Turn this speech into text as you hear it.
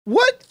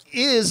What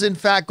is, in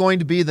fact, going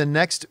to be the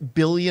next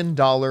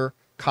billion-dollar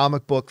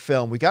comic book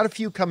film? We got a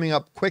few coming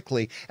up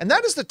quickly, and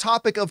that is the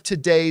topic of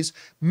today's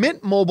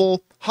Mint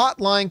Mobile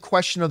hotline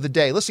question of the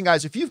day. Listen,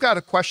 guys, if you've got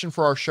a question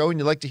for our show and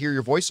you'd like to hear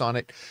your voice on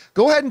it,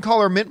 go ahead and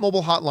call our Mint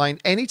Mobile hotline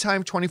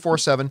anytime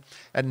 24/7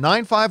 at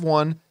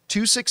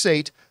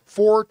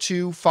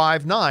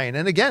 951-268-4259.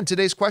 And again,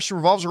 today's question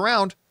revolves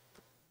around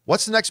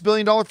what's the next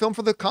billion-dollar film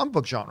for the comic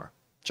book genre?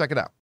 Check it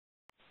out.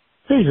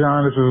 Hey,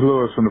 John, this is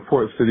Lewis from the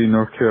Port City,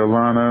 North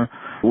Carolina.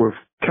 With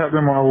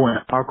Captain Marvel and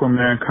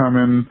Aquaman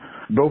coming,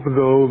 both of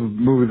those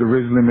movies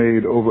originally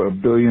made over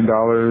 $1 billion,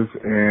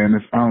 and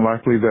it's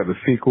unlikely that the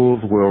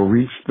sequels will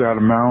reach that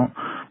amount.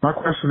 My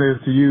question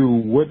is to you,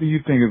 what do you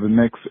think is the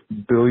next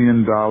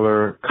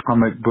billion-dollar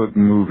comic book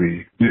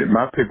movie?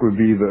 My pick would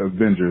be The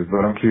Avengers, but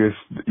I'm curious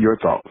your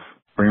thoughts.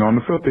 Bring on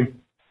the filthy.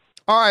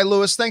 All right,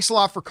 Lewis, thanks a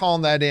lot for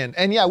calling that in.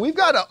 And yeah, we've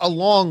got a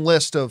long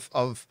list of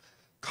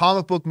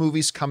comic book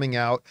movies coming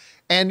out,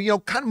 and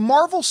kind of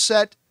Marvel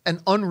set an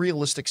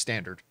unrealistic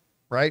standard,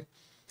 right?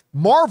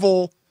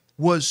 Marvel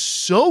was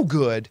so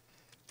good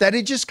that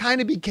it just kind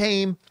of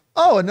became,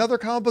 oh, another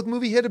comic book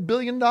movie hit $1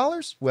 billion?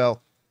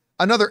 Well,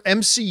 another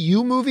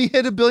MCU movie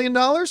hit $1 billion?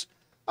 All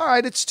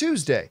right, it's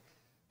Tuesday,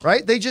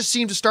 right? They just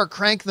seem to start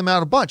cranking them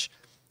out a bunch.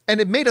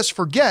 And it made us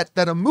forget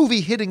that a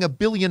movie hitting $1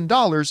 billion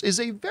is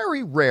a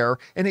very rare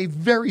and a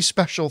very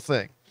special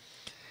thing.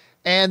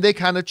 And they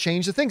kind of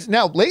changed the things.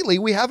 Now, lately,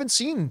 we haven't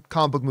seen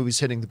comic book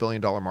movies hitting the $1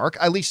 billion mark,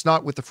 at least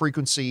not with the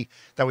frequency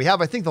that we have.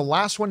 I think the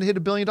last one to hit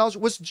 $1 billion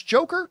was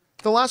Joker,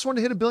 the last one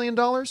to hit $1 billion.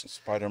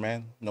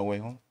 Spider-Man, No Way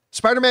Home.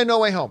 Spider-Man, No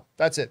Way Home.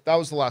 That's it. That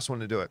was the last one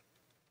to do it.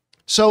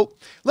 So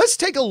let's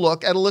take a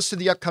look at a list of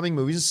the upcoming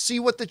movies and see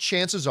what the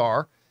chances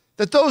are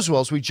that those will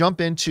as we jump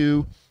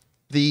into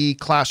the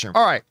classroom.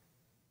 All right,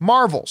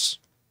 Marvels.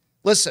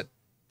 Listen,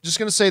 just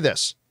going to say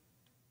this.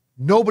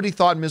 Nobody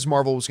thought Ms.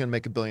 Marvel was going to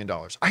make $1 billion.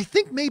 I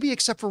think maybe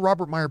except for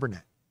Robert Meyer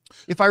Burnett.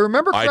 If I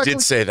remember correctly, I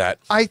did say that.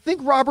 I think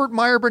Robert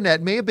Meyer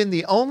Burnett may have been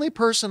the only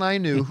person I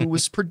knew who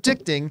was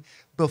predicting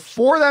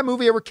before that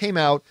movie ever came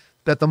out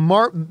that the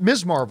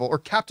Ms. Marvel or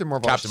Captain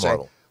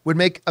Marvel, would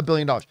make $1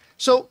 billion.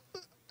 So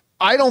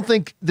I don't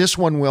think this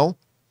one will.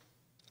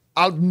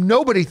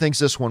 Nobody thinks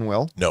this one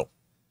will. No.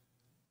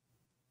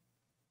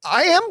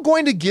 I am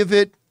going to give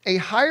it a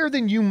higher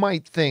than you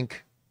might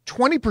think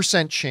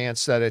 20%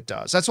 chance that it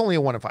does. That's only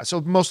a 1 in 5, so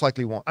most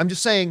likely won't. I'm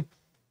just saying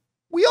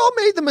we all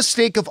made the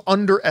mistake of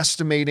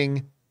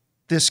underestimating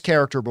this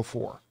character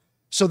before.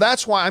 So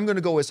that's why I'm going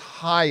to go as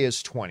high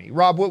as 20.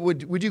 Rob, what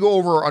would you go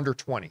over or under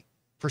 20%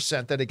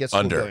 that it gets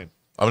under? To $1 billion?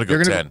 I'm going to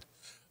go 10.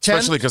 10?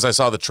 Especially because I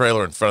saw the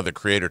trailer in front of the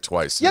creator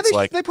twice. Yeah,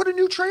 they put a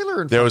new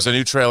trailer in. There was a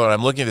new trailer, and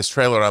I'm looking at this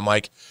trailer, and I'm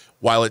like,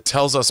 while it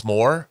tells us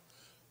more,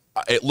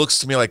 it looks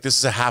to me like this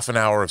is a half an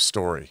hour of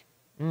story.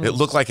 It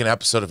looked like an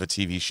episode of a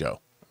TV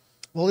show.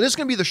 Well, it is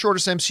going to be the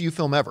shortest MCU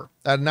film ever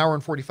at 1 hour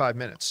and 45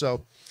 minutes. So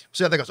we'll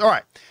see how that goes. All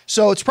right.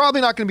 So it's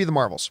probably not going to be the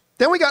Marvels.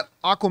 Then we got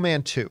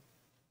Aquaman 2.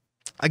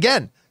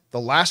 Again, the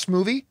last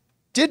movie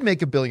did make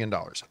 $1 billion.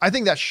 I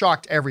think that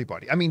shocked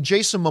everybody. I mean,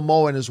 Jason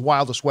Momoa in his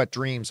wildest wet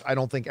dreams, I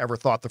don't think ever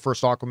thought the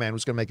first Aquaman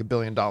was going to make $1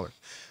 billion,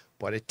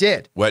 but it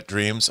did. Wet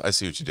dreams. I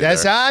see what you did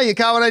there. You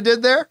caught what I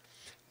did there?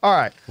 All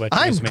right.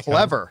 I'm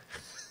clever.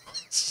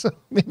 So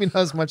maybe not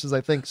as much as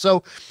I think.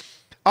 So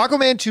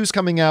Aquaman 2 is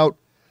coming out.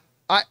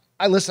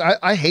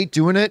 I hate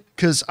doing it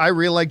because I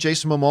really like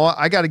Jason Momoa.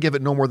 I got to give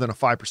it no more than a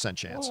 5%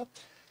 chance. What?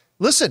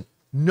 Listen,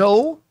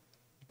 no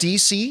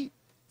DC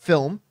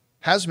film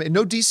has made,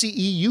 no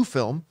DCEU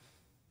film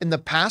in the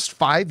past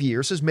 5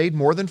 years has made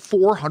more than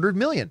 $400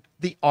 million.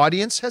 The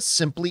audience has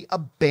simply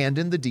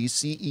abandoned the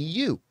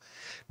DCEU.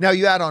 Now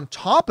you add on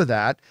top of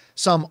that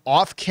some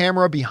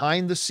off-camera,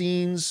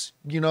 behind-the-scenes,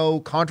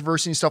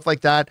 controversy and stuff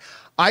like that.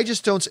 I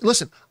just don't.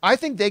 Listen, I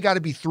think they got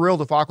to be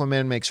thrilled if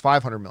Aquaman makes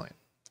 $500 million.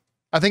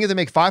 I think if they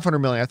make $500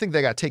 million, I think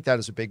they got to take that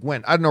as a big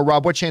win. I don't know,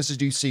 Rob, what chances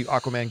do you see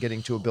Aquaman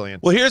getting to $1 billion?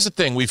 Well, here's the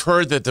thing. We've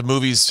heard that the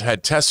movies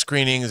had test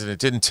screenings and it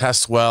didn't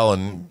test well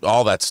and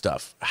all that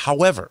stuff.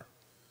 However,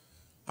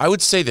 I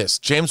would say this.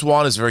 James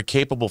Wan is a very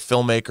capable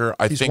filmmaker.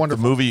 I think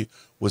wonderful. The movie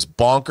was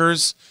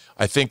bonkers.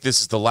 I think this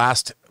is the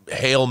last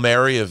Hail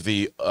Mary of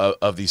the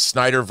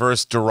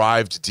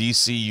Snyderverse-derived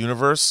DC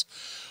universe.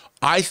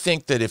 I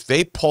think that if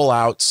they pull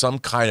out some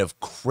kind of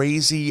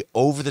crazy,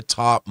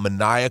 over-the-top,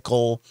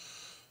 maniacal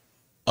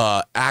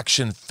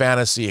action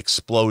fantasy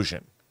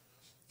explosion.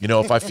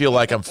 If I feel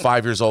like I'm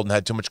 5 years old and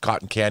had too much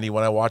cotton candy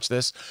when I watch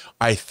this,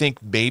 I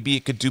think maybe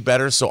it could do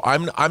better. So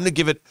I'm going to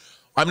give it,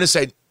 I'm going to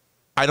say,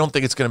 I don't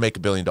think it's going to make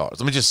 $1 billion. Let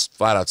me just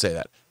flat out say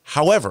that.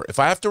 However, if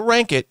I have to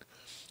rank it,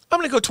 I'm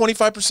going to go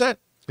 25%.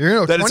 You're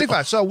going to go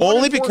 25. So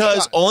only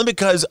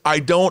because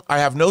I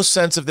have no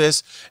sense of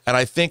this, and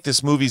I think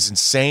this movie's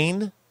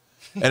insane.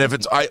 And if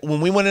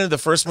when we went into the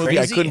first movie,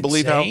 I couldn't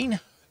believe how.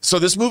 So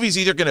this movie's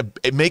either going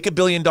to make $1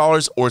 billion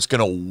or it's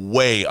going to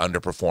way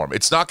underperform.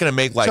 It's not going to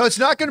make So it's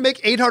not going to make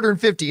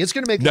 850. It's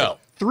going to make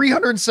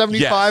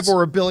 375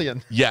 or $1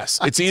 billion. Yes.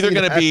 It's either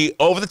going to be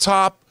over the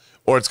top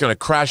or it's going to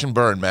crash and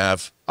burn,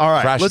 Mav. All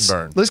right. Crash and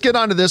burn. Let's get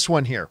on to this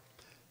one here.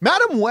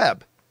 Madam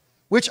Web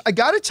which I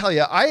got to tell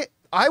you,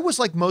 I was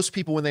like most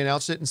people when they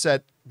announced it and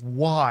said,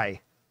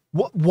 why?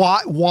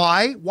 Why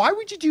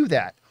would you do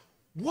that?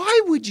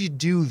 Why would you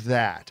do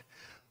that?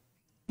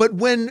 But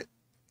when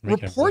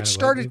reports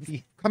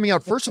started coming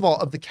out, first of all,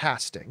 of the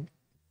casting,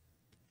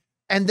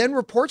 and then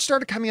reports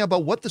started coming out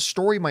about what the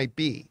story might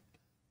be,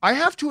 I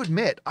have to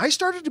admit, I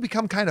started to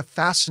become kind of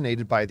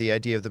fascinated by the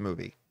idea of the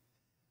movie.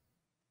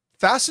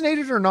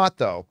 Fascinated or not,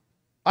 though,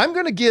 I'm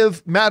going to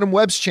give Madam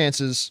Web's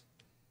chances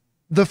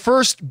the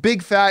first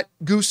big fat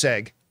goose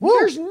egg. Woo.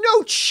 There's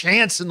no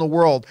chance in the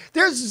world.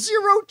 There's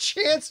zero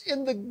chance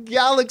in the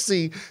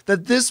galaxy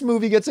that this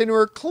movie gets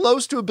anywhere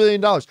close to $1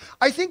 billion.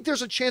 I think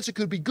there's a chance it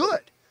could be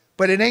good,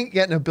 but it ain't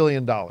getting $1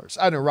 billion. I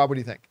don't know, Rob, what do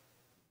you think?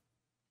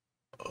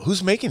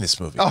 Who's making this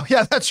movie? Oh,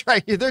 yeah, that's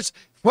right. There's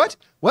what?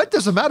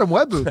 There's a Madam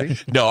Web movie.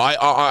 No,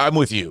 I'm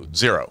with you.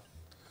 Zero.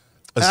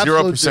 A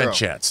 0%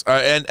 chance.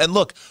 And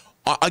look,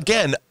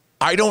 again,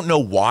 I don't know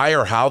why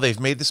or how they've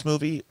made this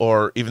movie,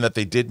 or even that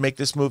they did make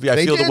this movie.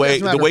 I feel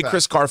the way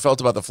Chris Carr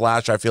felt about The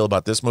Flash, I feel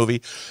about this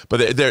movie.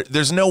 But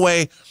there's no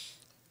way.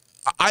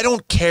 I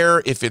don't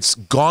care if it's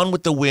Gone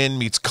with the Wind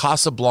meets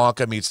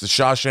Casablanca meets The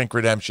Shawshank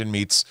Redemption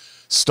meets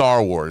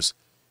Star Wars.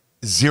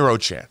 Zero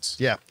chance.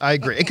 Yeah, I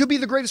agree. It could be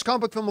the greatest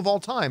comic book film of all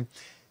time.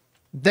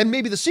 Then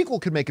maybe the sequel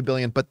could make $1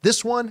 billion, but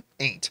this one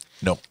ain't.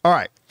 No. All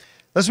right,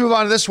 let's move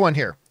on to this one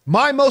here.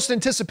 My most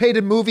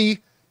anticipated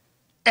movie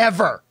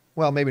ever.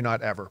 Well, maybe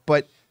not ever,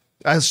 but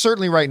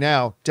certainly right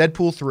now,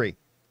 Deadpool 3.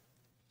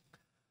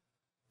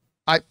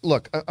 I'm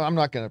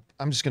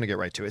just going to get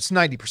right to it. It's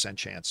 90%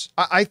 chance.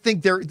 I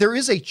think there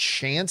is a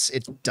chance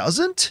it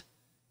doesn't.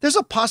 There's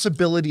a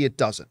possibility it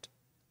doesn't.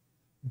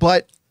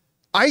 But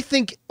I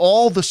think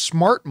all the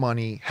smart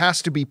money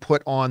has to be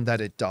put on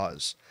that it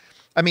does.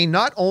 I mean,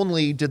 not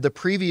only did the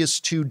previous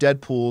two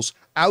Deadpools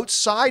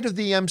outside of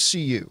the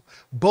MCU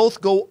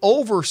both go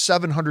over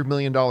 $700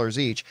 million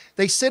each,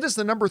 they sit as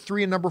the number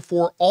 3 and number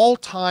 4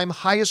 all-time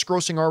highest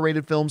grossing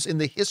R-rated films in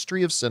the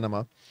history of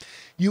cinema.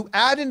 You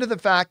add into the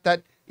fact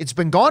that it's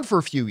been gone for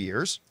a few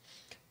years,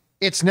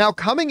 it's now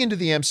coming into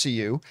the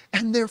MCU,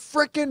 and they're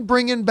frickin'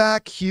 bringing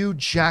back Hugh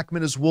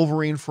Jackman as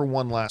Wolverine for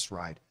one last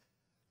ride.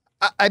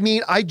 I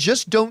mean, I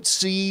just don't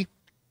see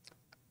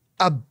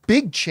a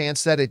big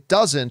chance that it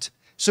doesn't.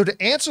 So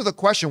to answer the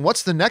question,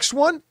 what's the next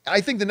one?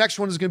 I think the next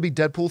one is going to be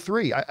Deadpool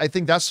 3. I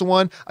think that's the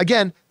one.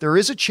 Again, there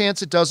is a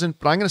chance it doesn't,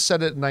 but I'm going to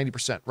set it at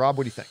 90%. Rob,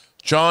 what do you think?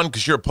 John,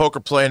 because you're a poker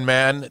playing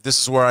man,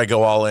 this is where I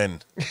go all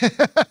in.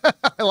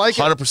 I like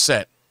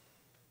 100%.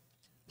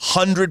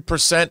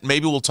 100%.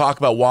 Maybe we'll talk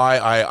about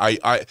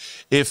why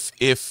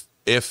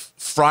if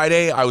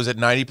Friday I was at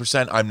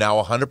 90%, I'm now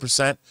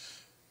 100%.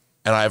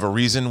 And I have a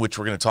reason, which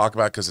we're going to talk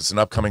about because it's an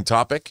upcoming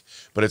topic,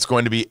 but it's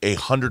going to be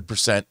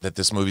 100% that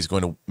this movie is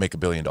going to make $1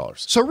 billion.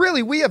 So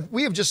really, we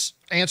have just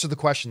answered the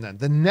question then.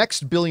 The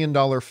next $1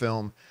 billion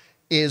film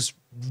is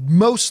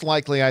most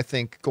likely, I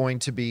think, going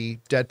to be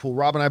Deadpool.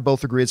 Rob and I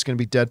both agree it's going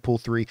to be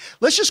Deadpool 3.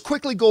 Let's just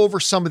quickly go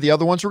over some of the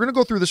other ones. We're going to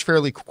go through this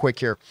fairly quick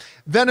here.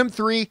 Venom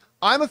 3,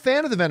 I'm a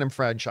fan of the Venom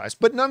franchise,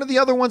 but none of the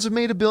other ones have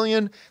made $1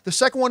 billion. The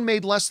second one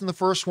made less than the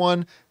first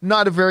one.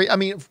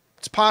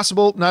 It's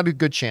possible, not a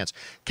good chance.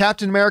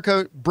 Captain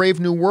America, Brave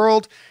New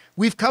World.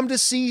 We've come to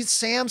see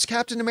Sam's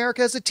Captain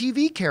America as a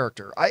TV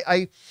character.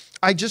 I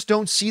just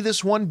don't see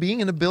this one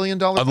being in $1 billion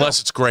film. Unless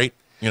it's great,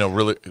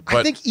 really. But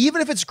I think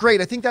even if it's great,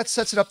 I think that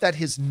sets it up that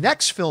his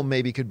next film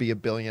maybe could be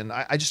 $1 billion.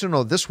 I just don't know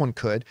if this one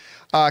could.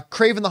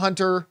 Kraven the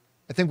Hunter,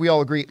 I think we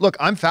all agree. Look,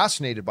 I'm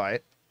fascinated by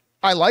it.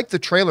 I like the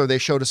trailer they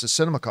showed us at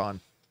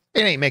CinemaCon.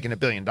 It ain't making $1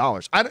 billion.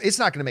 It's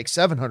not going to make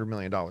 $700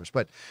 million,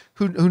 but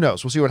who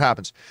knows? We'll see what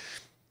happens.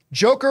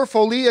 Joker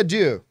Folie à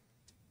Deux.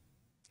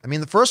 I mean,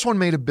 the first one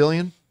made $1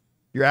 billion.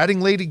 You're adding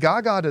Lady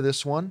Gaga to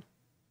this one.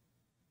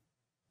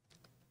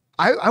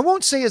 I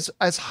won't say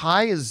as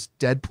high as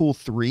Deadpool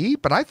 3,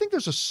 but I think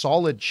there's a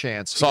solid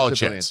chance. Solid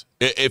chance.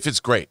 If it's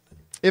great.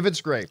 If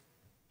it's great.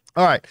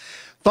 All right.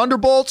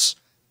 Thunderbolts,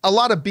 a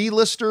lot of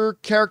B-lister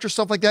character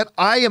stuff like that.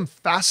 I am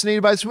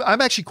fascinated by this.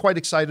 I'm actually quite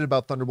excited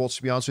about Thunderbolts,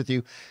 to be honest with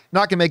you.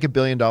 Not going to make $1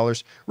 billion.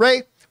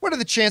 Ray, what are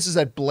the chances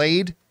that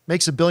Blade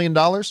makes $1 billion?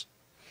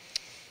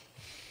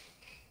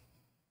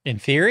 In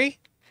theory?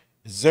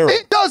 0.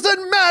 It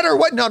doesn't matter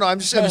what. No, I'm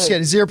just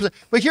kidding. 0%.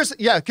 But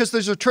because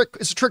there's a trick.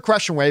 It's a trick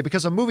question way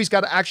because a movie's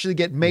got to actually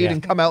get made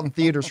and come out in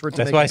theaters for it to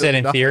That's make why I said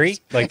in theory,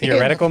 like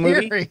theoretical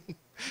movie.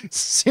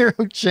 0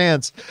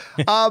 chance.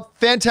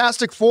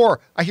 Fantastic Four.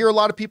 I hear a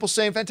lot of people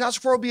saying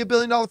Fantastic Four will be $1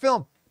 billion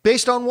film.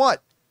 Based on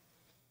what?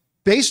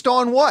 Based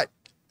on what?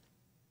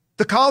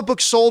 The comic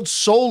book sold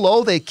so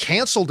low they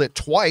canceled it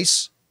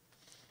twice.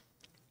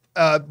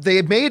 They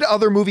had made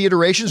other movie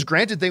iterations.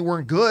 Granted, they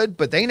weren't good,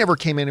 but they never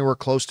came anywhere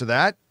close to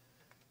that.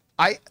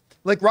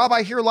 Rob,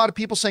 I hear a lot of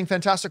people saying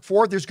Fantastic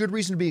Four. There's good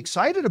reason to be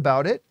excited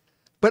about it,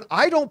 but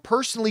I don't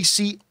personally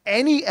see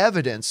any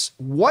evidence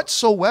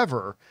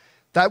whatsoever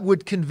that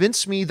would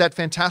convince me that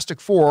Fantastic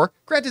Four,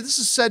 granted, this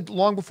is said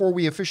long before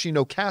we officially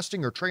know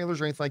casting or trailers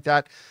or anything like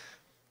that,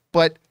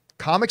 but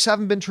comics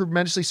haven't been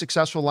tremendously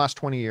successful the last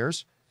 20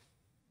 years.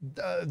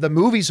 The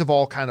movies have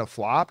all kind of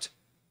flopped.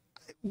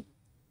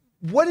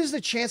 What is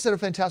the chance that a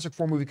Fantastic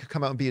Four movie could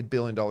come out and be a $1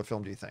 billion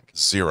film, do you think?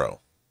 0.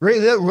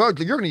 Really? You're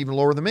going to even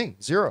lower than me.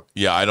 0.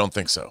 Yeah, I don't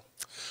think so.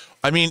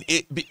 I mean,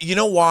 you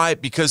know why?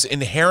 Because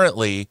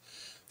inherently,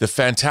 the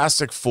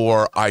Fantastic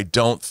Four, I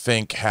don't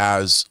think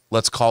has,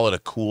 let's call it a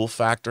cool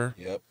factor.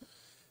 Yep.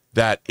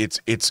 That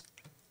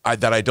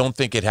that I don't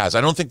think it has.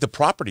 I don't think the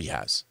property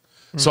has.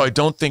 So I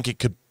don't think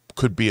it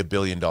could be a $1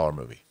 billion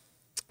movie.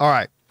 All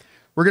right.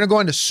 We're going to go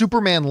into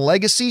Superman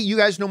Legacy. You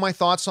guys know my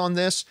thoughts on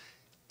this.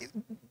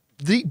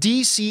 The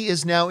DC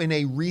is now in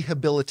a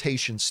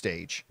rehabilitation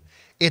stage.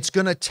 It's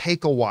going to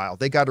take a while.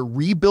 They got to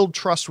rebuild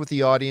trust with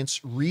the audience,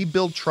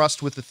 rebuild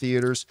trust with the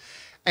theaters.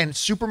 And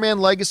Superman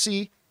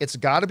Legacy, it's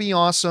got to be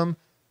awesome.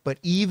 But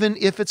even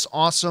if it's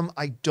awesome,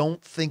 I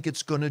don't think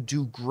it's going to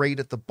do great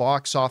at the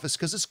box office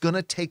because it's going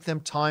to take them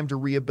time to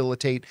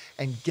rehabilitate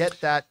and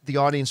get the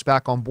audience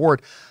back on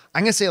board.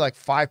 I'm going to say like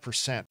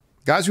 5%.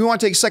 Guys, we want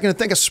to take a second to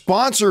thank a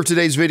sponsor of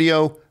today's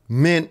video,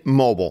 Mint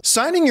Mobile.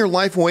 Signing your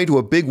life away to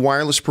a big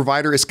wireless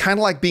provider is kind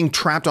of like being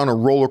trapped on a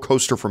roller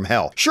coaster from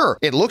hell. Sure,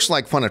 it looks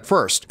like fun at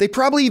first. They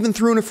probably even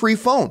threw in a free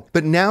phone,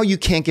 but now you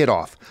can't get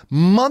off.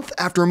 Month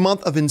after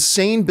month of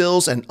insane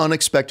bills and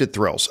unexpected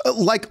thrills,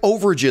 like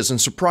overages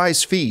and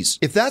surprise fees.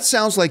 If that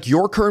sounds like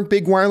your current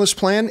big wireless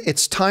plan,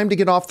 it's time to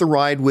get off the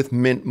ride with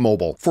Mint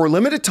Mobile. For a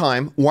limited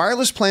time,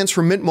 wireless plans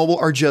from Mint Mobile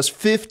are just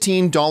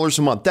 $15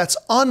 a month. That's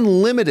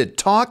unlimited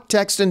talk,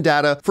 text, and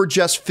data for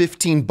just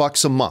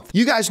 $15 a month.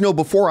 You guys know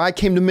before I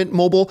came to Mint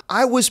Mobile,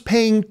 I was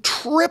paying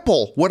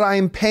triple what I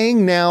am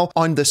paying now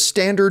on the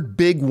standard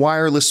big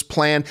wireless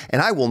plan,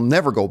 and I will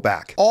never go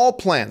back. All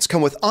plans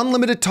come with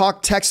unlimited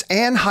talk, text,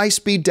 and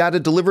high-speed data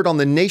delivered on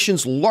the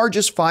nation's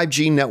largest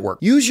 5G network.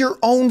 Use your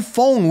own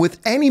phone with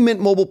any Mint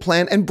Mobile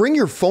plan and bring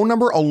your phone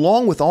number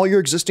along with all your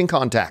existing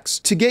contacts.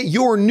 To get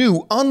your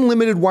new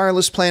unlimited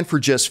wireless plan for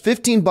just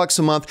 $15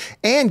 a month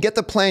and get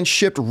the plan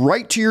shipped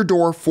right to your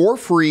door for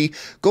free,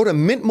 go to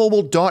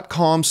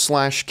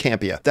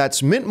mintmobile.com/Campea.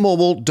 That's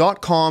mintmobile.com/Campea.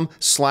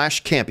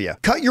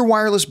 Cut your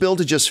wireless bill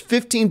to just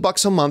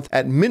 $15 a month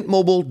at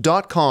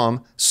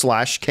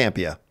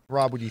mintmobile.com/Campea.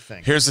 Rob, what do you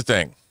think? Here's the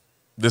thing.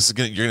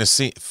 You're gonna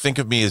think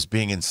of me as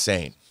being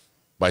insane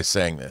by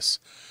saying this.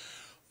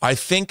 I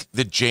think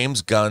that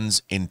James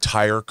Gunn's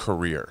entire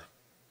career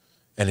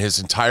and his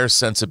entire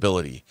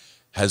sensibility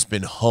has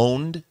been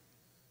honed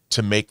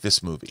to make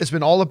this movie. It's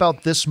been all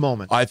about this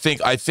moment. I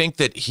think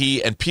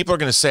that and people are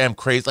going to say I'm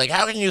crazy. Like,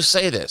 how can you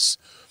say this?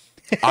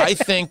 I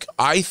think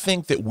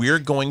that we're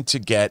going to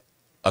get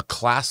a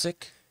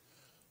classic,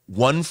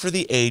 one for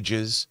the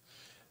ages,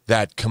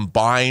 that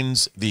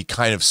combines the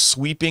kind of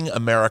sweeping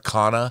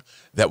Americana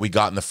that we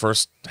got in the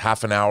first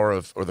half an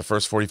hour or the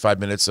first 45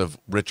 minutes of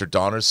Richard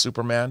Donner's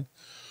Superman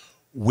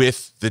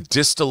with the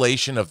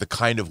distillation of the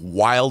kind of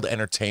wild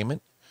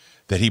entertainment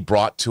that he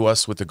brought to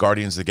us with the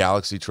Guardians of the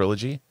Galaxy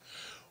trilogy,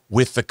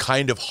 with the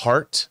kind of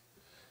heart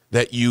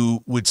that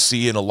you would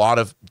see in a lot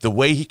of the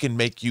way he can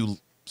make you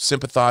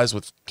sympathize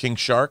with King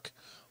Shark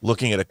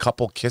looking at a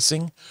couple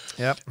kissing.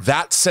 Yep.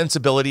 That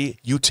sensibility,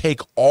 you take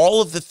all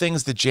of the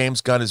things that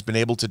James Gunn has been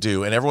able to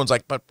do, and everyone's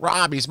like, but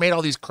Rob, he's made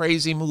all these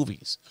crazy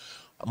movies.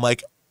 I'm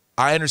like,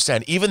 I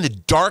understand. Even the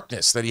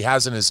darkness that he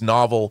has in his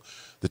novel,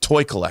 The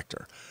Toy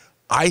Collector.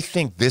 I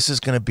think this is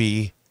going to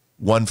be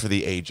one for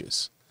the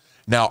ages.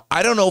 Now,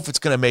 I don't know if it's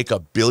going to make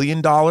 $1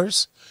 billion,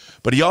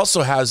 but he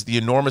also has the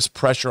enormous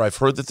pressure. I've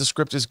heard that the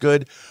script is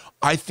good.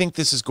 I think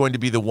this is going to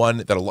be the one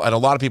that, and a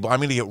lot of people, I'm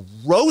going to get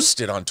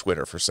roasted on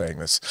Twitter for saying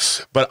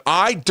this, but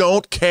I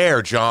don't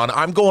care, John.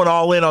 I'm going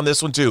all in on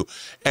this one too.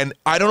 And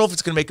I don't know if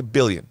it's going to make $1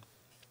 billion,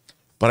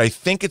 but I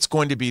think it's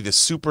going to be the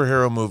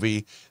superhero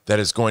movie that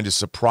is going to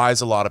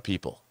surprise a lot of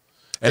people.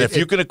 And if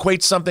you can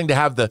equate something to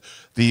have the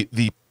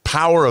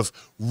power of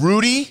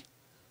Rudy,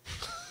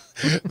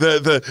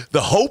 the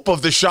hope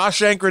of the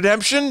Shawshank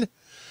Redemption,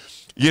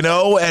 you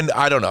know, and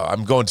I don't know,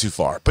 I'm going too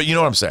far, but you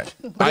know what I'm saying.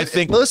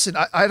 Listen,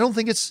 I don't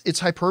think it's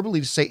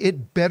hyperbole to say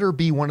it better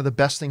be one of the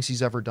best things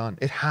he's ever done.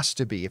 It has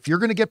to be. If you're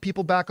going to get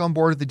people back on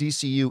board with the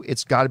DCU,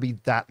 it's got to be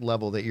that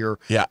level that you're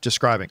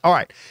describing. All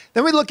right,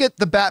 then we look at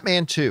the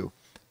Batman 2.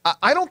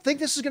 I don't think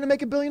this is going to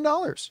make $1 billion.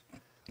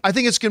 I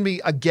think it's going to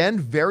be, again,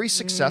 very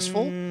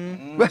successful.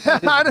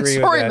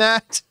 Sorry,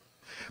 Matt.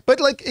 But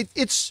like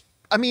it's,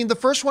 I mean, the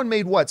first one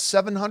made what,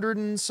 700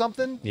 and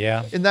something?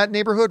 Yeah. In that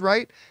neighborhood,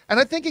 right? And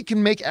I think it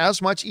can make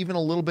as much, even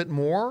a little bit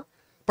more.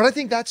 But I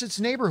think that's its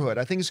neighborhood.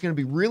 I think it's going to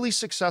be really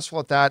successful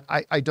at that.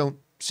 I don't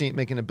see it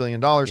making $1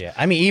 billion. Yeah.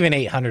 I mean, even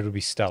 800 would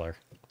be stellar.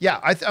 Yeah,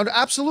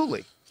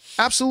 absolutely.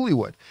 Absolutely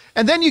would.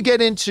 And then you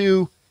get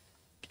into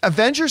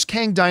Avengers,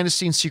 Kang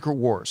Dynasty, and Secret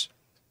Wars.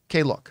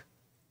 Okay, look.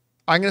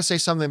 I'm going to say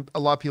something a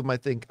lot of people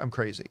might think I'm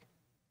crazy.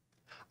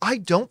 I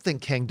don't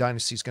think Kang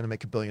Dynasty is going to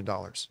make $1 billion.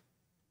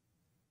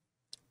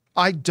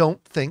 I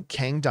don't think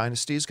Kang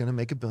Dynasty is going to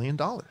make $1 billion.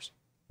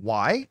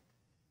 Why?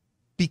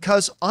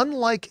 Because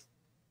unlike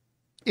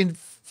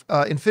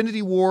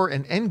Infinity War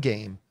and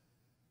Endgame,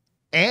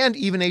 and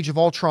even Age of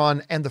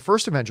Ultron and the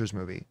first Avengers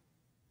movie,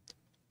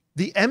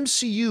 the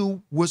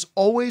MCU was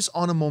always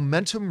on a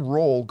momentum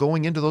roll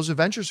going into those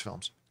Avengers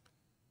films.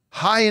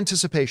 High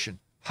anticipation,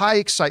 high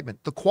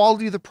excitement. The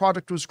quality of the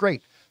product was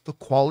great. The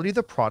quality of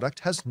the product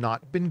has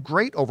not been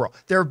great overall.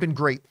 There have been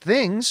great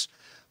things,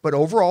 but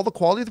overall, the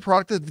quality of the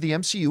product of the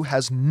MCU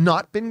has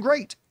not been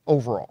great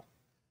overall.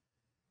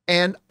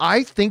 And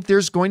I think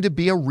there's going to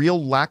be a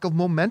real lack of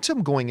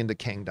momentum going into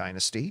Kang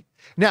Dynasty.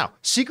 Now,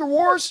 Secret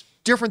Wars,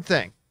 different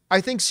thing.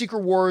 I think Secret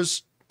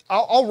Wars,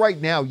 I'll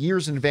right now,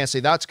 years in advance, say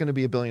that's going to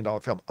be $1 billion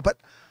film. But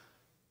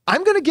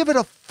I'm going to give it a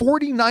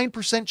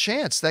 49%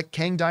 chance that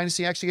Kang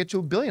Dynasty actually get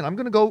to $1 billion. I'm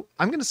going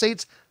to say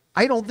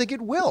I don't think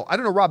it will. I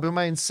don't know, Rob, am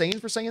I insane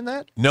for saying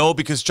that? No,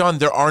 because John,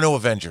 there are no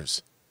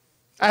Avengers.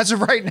 As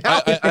of right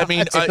now. I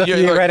mean,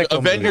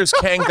 Avengers,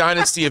 Kang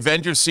Dynasty,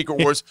 Avengers,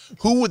 Secret Wars.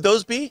 Who would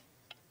those be?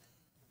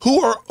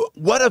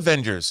 What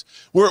Avengers?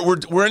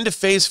 We're into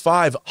phase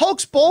 5.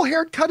 Hulk's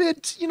bull-haired,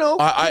 cut-it,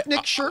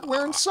 picnic shirt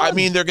wearing son. I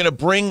mean, they're going to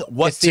bring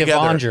what together? The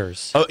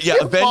Avengers. Yeah,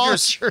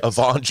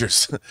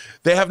 Avengers.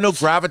 They have no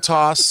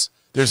gravitas.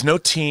 There's no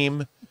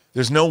team.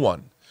 There's no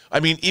one. I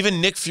mean, even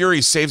Nick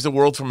Fury saves the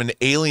world from an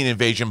alien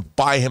invasion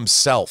by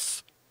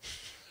himself.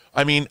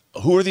 I mean,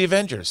 who are the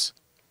Avengers?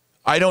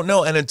 I don't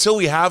know. And until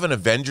we have an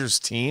Avengers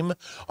team,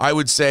 I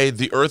would say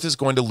the Earth is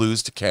going to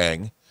lose to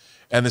Kang.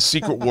 And the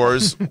Secret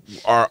Wars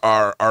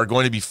are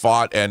going to be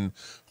fought, and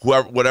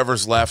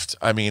whatever's left.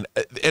 I mean,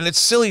 and it's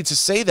silly to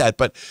say that,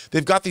 but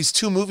they've got these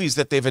 2 movies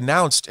that they've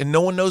announced, and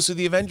no one knows who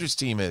the Avengers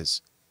team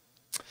is.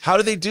 How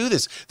do they do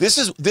this? This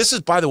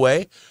is, by the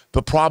way,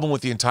 the problem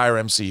with the entire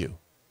MCU.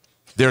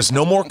 There's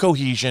no more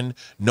cohesion.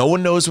 No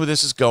one knows where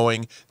this is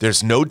going.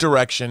 There's no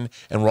direction,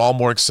 and we're all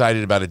more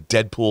excited about a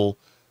Deadpool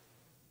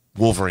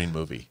Wolverine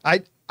movie.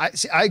 I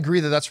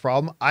agree that that's a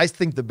problem. I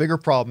think the bigger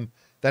problem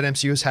that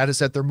MCU has had is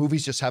that their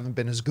movies just haven't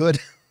been as good.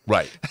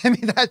 Right. I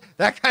mean,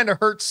 that kind of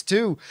hurts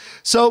too.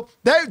 So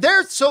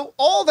so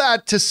all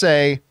that to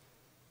say,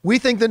 we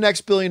think the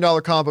next $1 billion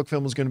comic book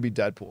film is going to be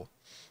Deadpool.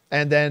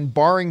 And then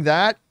barring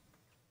that,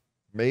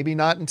 maybe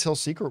not until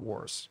Secret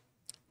Wars.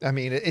 I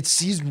mean, it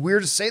seems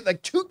weird to say,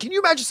 can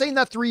you imagine saying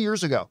that 3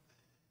 years ago?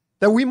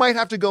 That we might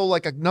have to go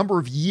like a number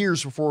of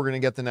years before we're going to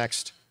get the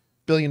next $1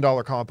 billion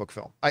comic book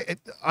film.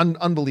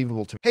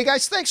 Unbelievable to me. Hey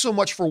guys, thanks so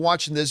much for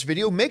watching this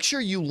video. Make sure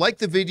you like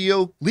the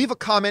video, leave a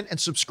comment, and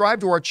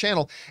subscribe to our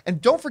channel.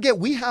 And don't forget,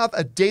 we have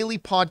a daily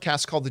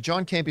podcast called the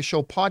John Campea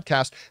Show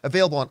podcast,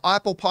 available on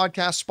Apple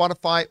Podcasts,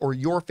 Spotify, or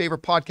your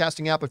favorite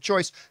podcasting app of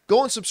choice.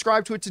 Go and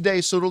subscribe to it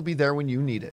today so it'll be there when you need it.